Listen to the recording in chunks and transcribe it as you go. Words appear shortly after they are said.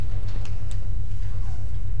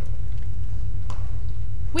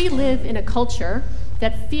We live in a culture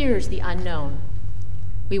that fears the unknown.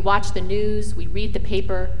 We watch the news, we read the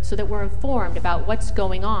paper so that we're informed about what's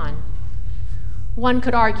going on. One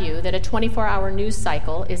could argue that a 24-hour news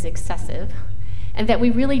cycle is excessive and that we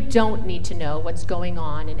really don't need to know what's going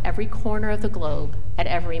on in every corner of the globe at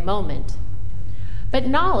every moment. But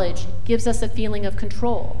knowledge gives us a feeling of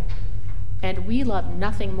control, and we love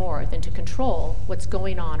nothing more than to control what's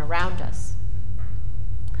going on around us.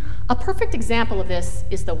 A perfect example of this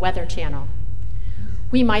is the Weather Channel.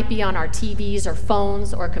 We might be on our TVs or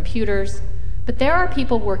phones or computers, but there are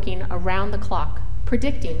people working around the clock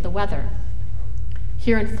predicting the weather.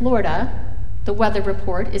 Here in Florida, the weather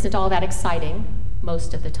report isn't all that exciting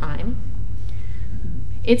most of the time.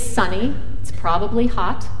 It's sunny, it's probably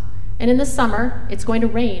hot, and in the summer, it's going to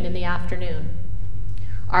rain in the afternoon.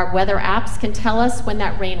 Our weather apps can tell us when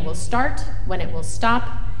that rain will start, when it will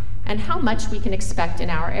stop, and how much we can expect in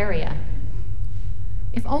our area.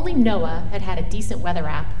 If only Noah had had a decent weather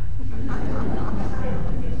app,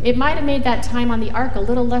 it might have made that time on the ark a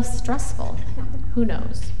little less stressful. Who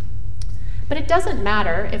knows? But it doesn't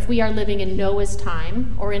matter if we are living in Noah's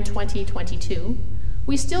time or in 2022.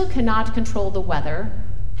 We still cannot control the weather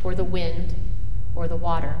or the wind or the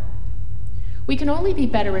water. We can only be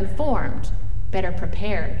better informed, better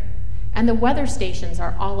prepared, and the weather stations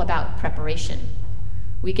are all about preparation.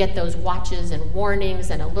 We get those watches and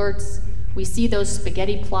warnings and alerts. We see those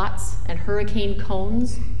spaghetti plots and hurricane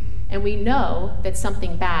cones, and we know that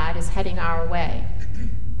something bad is heading our way.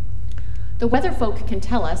 The weather folk can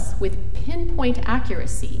tell us with pinpoint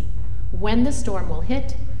accuracy when the storm will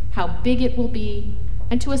hit, how big it will be,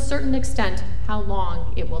 and to a certain extent, how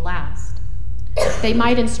long it will last. They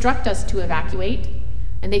might instruct us to evacuate,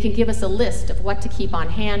 and they can give us a list of what to keep on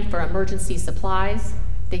hand for emergency supplies.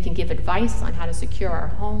 They can give advice on how to secure our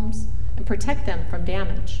homes and protect them from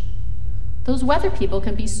damage. Those weather people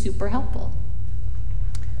can be super helpful.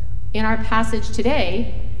 In our passage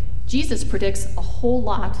today, Jesus predicts a whole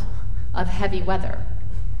lot of heavy weather.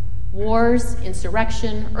 Wars,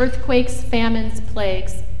 insurrection, earthquakes, famines,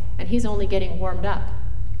 plagues, and he's only getting warmed up.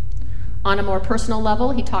 On a more personal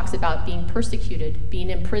level, he talks about being persecuted, being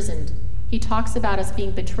imprisoned. He talks about us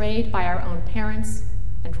being betrayed by our own parents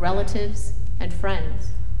and relatives and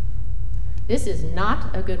friends. This is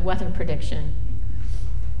not a good weather prediction.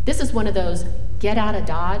 This is one of those get out of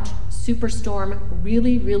Dodge, superstorm,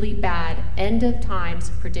 really, really bad end of times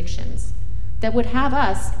predictions that would have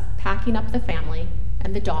us packing up the family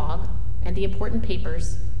and the dog and the important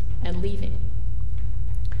papers and leaving.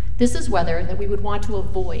 This is weather that we would want to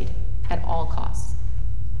avoid at all costs.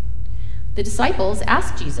 The disciples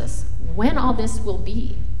asked Jesus when all this will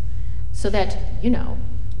be so that,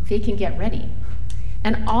 they can get ready.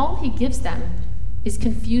 And all he gives them is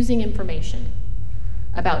confusing information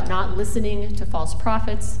about not listening to false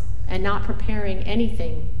prophets and not preparing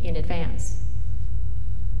anything in advance.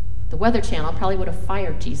 The Weather Channel probably would have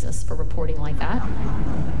fired Jesus for reporting like that.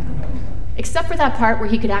 Except for that part where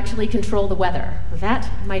he could actually control the weather. That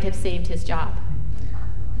might have saved his job.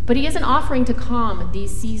 But he isn't offering to calm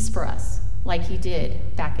these seas for us like he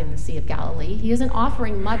did back in the Sea of Galilee. He isn't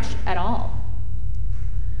offering much at all.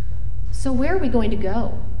 So where are we going to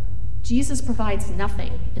go? Jesus provides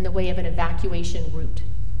nothing in the way of an evacuation route.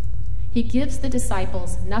 He gives the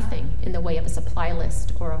disciples nothing in the way of a supply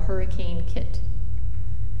list or a hurricane kit.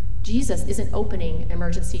 Jesus isn't opening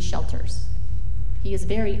emergency shelters. He is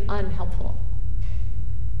very unhelpful.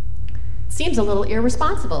 It seems a little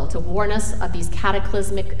irresponsible to warn us of these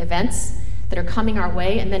cataclysmic events that are coming our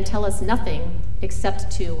way and then tell us nothing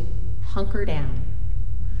except to hunker down.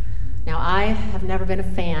 Now, I have never been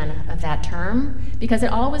a fan of that term because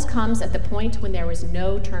it always comes at the point when there is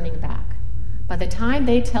no turning back. By the time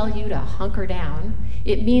they tell you to hunker down,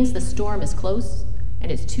 it means the storm is close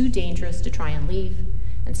and it's too dangerous to try and leave,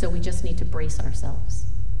 and so we just need to brace ourselves.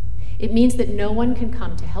 It means that no one can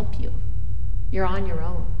come to help you. You're on your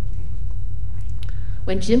own.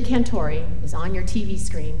 When Jim Cantore is on your TV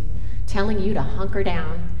screen telling you to hunker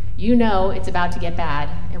down, you know it's about to get bad,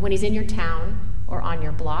 and when he's in your town or on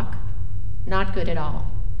your block, not good at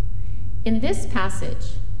all. In this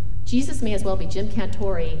passage, Jesus may as well be Jim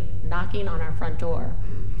Cantore knocking on our front door.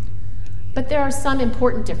 But there are some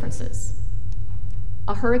important differences.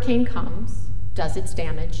 A hurricane comes, does its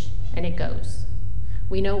damage, and it goes.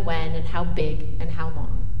 We know when and how big and how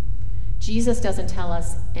long. Jesus doesn't tell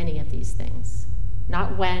us any of these things.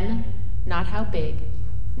 Not when, not how big,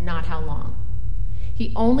 not how long.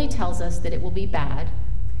 He only tells us that it will be bad,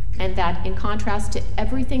 and that in contrast to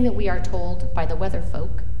everything that we are told by the weather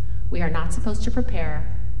folk, we are not supposed to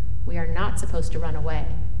prepare, we are not supposed to run away.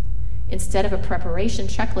 Instead of a preparation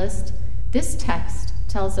checklist, this text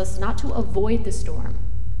tells us not to avoid the storm,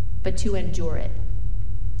 but to endure it.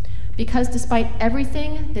 Because despite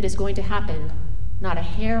everything that is going to happen, not a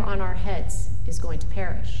hair on our heads is going to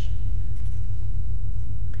perish.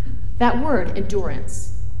 That word,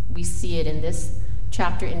 endurance, we see it in this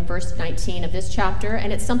chapter, in verse 19 of this chapter,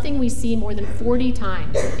 and it's something we see more than 40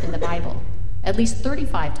 times in the Bible, at least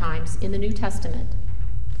 35 times in the New Testament.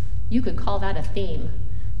 You could call that a theme.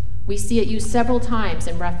 We see it used several times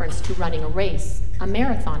in reference to running a race, a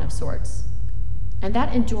marathon of sorts. And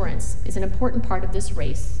that endurance is an important part of this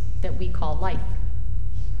race that we call life.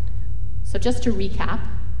 So just to recap,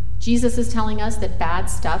 Jesus is telling us that bad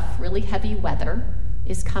stuff, really heavy weather,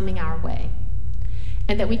 is coming our way,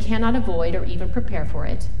 and that we cannot avoid or even prepare for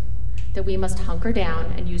it, that we must hunker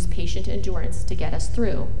down and use patient endurance to get us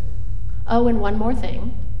through. Oh, and one more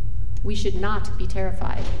thing, we should not be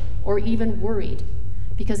terrified or even worried,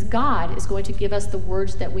 because God is going to give us the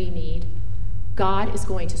words that we need. God is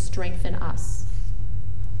going to strengthen us.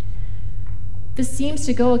 This seems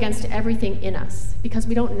to go against everything in us, because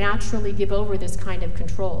we don't naturally give over this kind of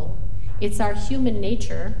control. It's our human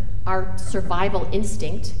nature, our survival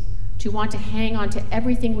instinct, to want to hang on to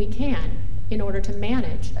everything we can in order to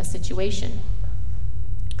manage a situation.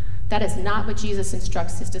 That is not what Jesus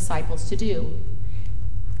instructs his disciples to do.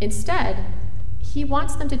 Instead, he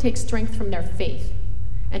wants them to take strength from their faith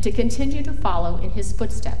and to continue to follow in his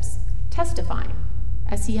footsteps, testifying,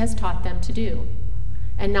 as he has taught them to do,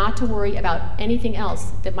 and not to worry about anything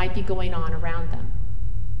else that might be going on around them.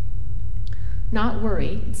 Not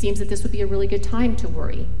worry, it seems that this would be a really good time to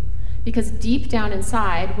worry, because deep down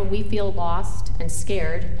inside, when we feel lost and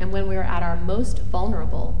scared, and when we're at our most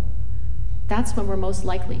vulnerable, that's when we're most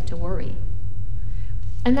likely to worry.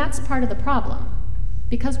 And that's part of the problem,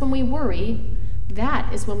 because when we worry,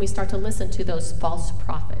 that is when we start to listen to those false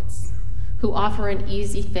prophets who offer an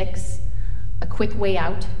easy fix, a quick way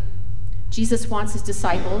out. Jesus wants his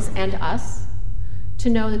disciples and us to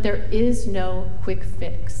know that there is no quick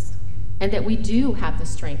fix and that we do have the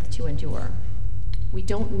strength to endure. We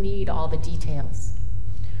don't need all the details.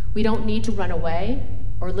 We don't need to run away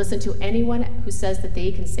or listen to anyone who says that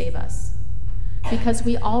they can save us, because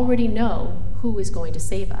we already know who is going to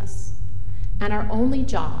save us. And our only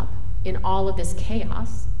job in all of this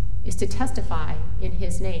chaos is to testify in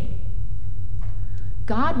his name.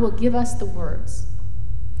 God will give us the words.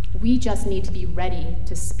 We just need to be ready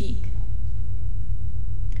to speak.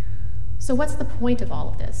 So what's the point of all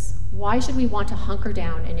of this? Why should we want to hunker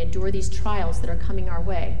down and endure these trials that are coming our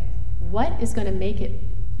way? What is going to make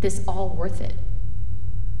this all worth it?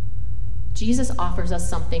 Jesus offers us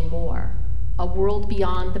something more, a world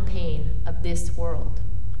beyond the pain of this world.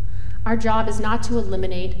 Our job is not to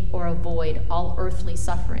eliminate or avoid all earthly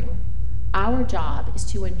suffering. Our job is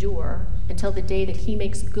to endure until the day that he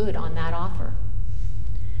makes good on that offer.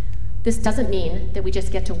 This doesn't mean that we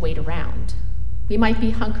just get to wait around. We might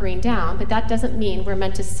be hunkering down, but that doesn't mean we're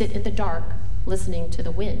meant to sit in the dark listening to the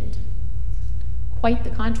wind. Quite the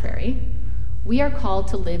contrary. We are called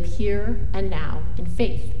to live here and now in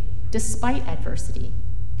faith, despite adversity,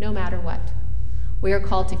 no matter what. We are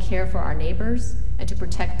called to care for our neighbors and to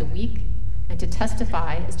protect the weak and to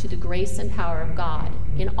testify as to the grace and power of God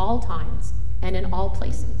in all times and in all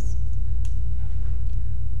places.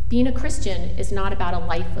 Being a Christian is not about a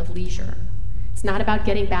life of leisure. It's not about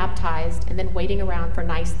getting baptized and then waiting around for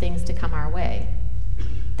nice things to come our way.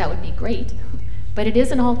 That would be great, but it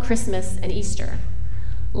isn't all Christmas and Easter.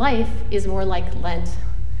 Life is more like Lent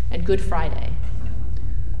and Good Friday.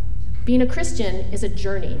 Being a Christian is a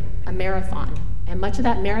journey, a marathon, and much of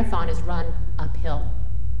that marathon is run uphill.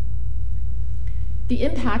 The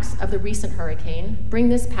impacts of the recent hurricane bring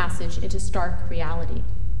this passage into stark reality.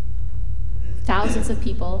 Thousands of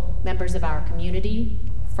people, members of our community,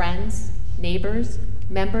 friends, neighbors,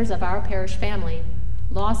 members of our parish family,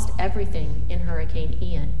 lost everything in Hurricane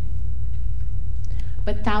Ian.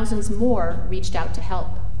 But thousands more reached out to help.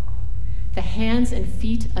 The hands and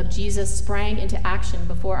feet of Jesus sprang into action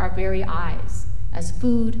before our very eyes as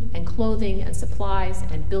food and clothing and supplies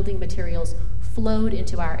and building materials flowed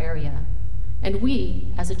into our area. And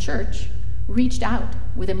we, as a church, reached out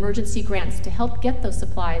with emergency grants to help get those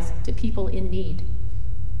supplies to people in need.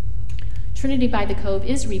 Trinity by the Cove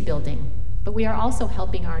is rebuilding, but we are also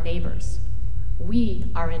helping our neighbors.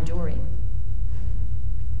 We are enduring.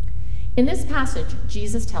 In this passage,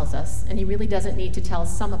 Jesus tells us, and he really doesn't need to tell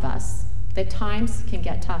some of us, that times can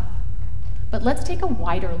get tough. But let's take a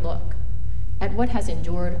wider look at what has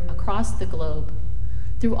endured across the globe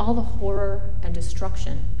through all the horror and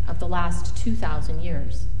destruction of the last 2,000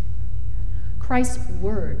 years. Christ's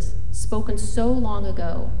words, spoken so long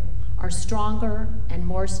ago, are stronger and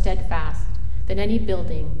more steadfast than any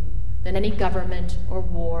building, than any government or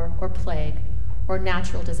war or plague or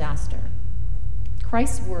natural disaster.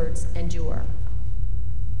 Christ's words endure.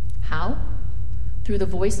 How? Through the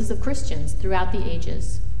voices of Christians throughout the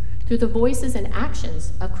ages, through the voices and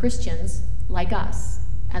actions of Christians like us,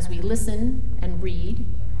 as we listen and read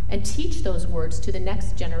and teach those words to the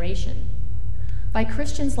next generation. By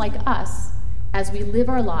Christians like us, as we live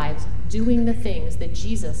our lives doing the things that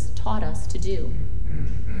Jesus taught us to do.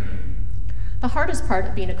 The hardest part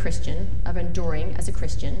of being a Christian, of enduring as a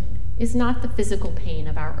Christian, is not the physical pain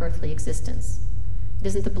of our earthly existence. It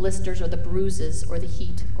isn't the blisters or the bruises or the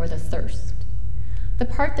heat or the thirst. The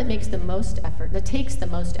part that takes the most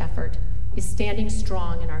effort, is standing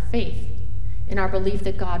strong in our faith, in our belief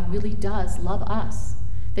that God really does love us,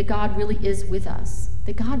 that God really is with us,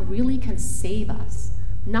 that God really can save us,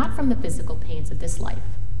 not from the physical pains of this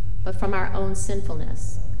life, but from our own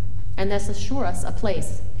sinfulness, and thus assure us a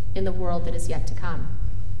place in the world that is yet to come.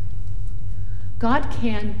 God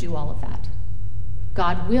can do all of that.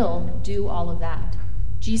 God will do all of that.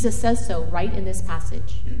 Jesus says so right in this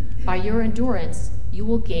passage. By your endurance, you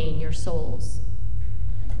will gain your souls.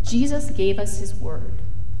 Jesus gave us his word.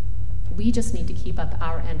 We just need to keep up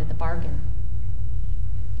our end of the bargain.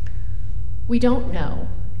 We don't know,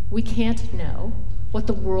 we can't know what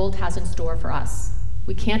the world has in store for us.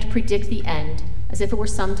 We can't predict the end as if we are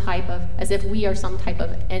some type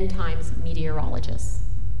of end times meteorologists.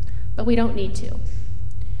 But we don't need to.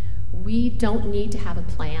 We don't need to have a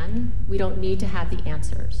plan. We don't need to have the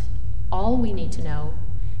answers. All we need to know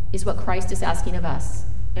is what Christ is asking of us,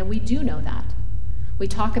 and we do know that. We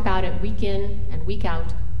talk about it week in and week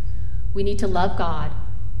out. We need to love God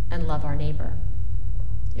and love our neighbor.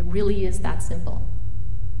 It really is that simple.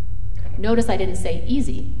 Notice I didn't say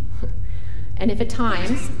easy. And if at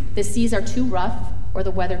times the seas are too rough or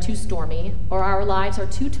the weather too stormy or our lives are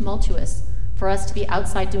too tumultuous for us to be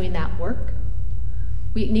outside doing that work,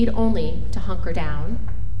 we need only to hunker down,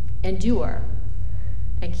 endure,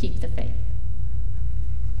 and keep the faith.